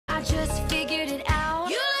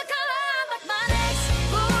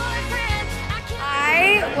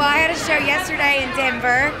show yesterday in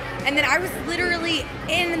Denver, and then I was literally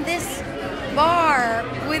in this bar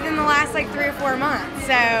within the last like 3 or 4 months.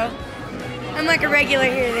 So I'm like a regular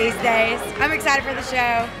here these days. I'm excited for the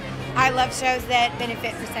show. I love shows that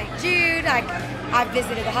benefit for St. Jude. Like, I've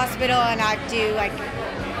visited the hospital and I do like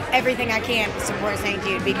everything I can to support St.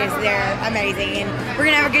 Jude because they're amazing, and we're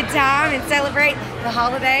gonna have a good time and celebrate the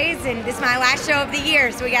holidays. And this is my last show of the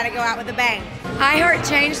year, so we got to go out with a bang. iHeart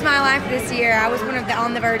changed my life this year. I was one of the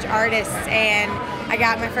On the Verge artists, and I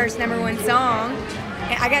got my first #1 song.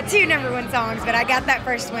 I got 2 #1 songs, but I got that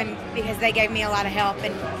first one because they gave me a lot of help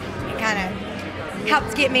and it kind of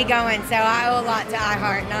helped get me going. So I owe a lot to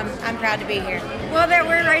iHeart, and I'm proud to be here. Well,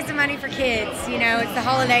 we're raising money for kids. You know, it's the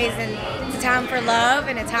holidays, and it's a time for love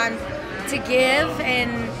and a time to give,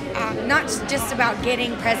 and not just about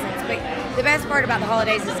getting presents, but the best part about the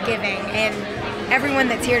holidays is giving, and everyone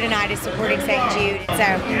that's here tonight is supporting St. Jude. So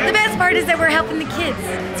the best part is that we're helping the kids.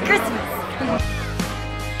 It's Christmas.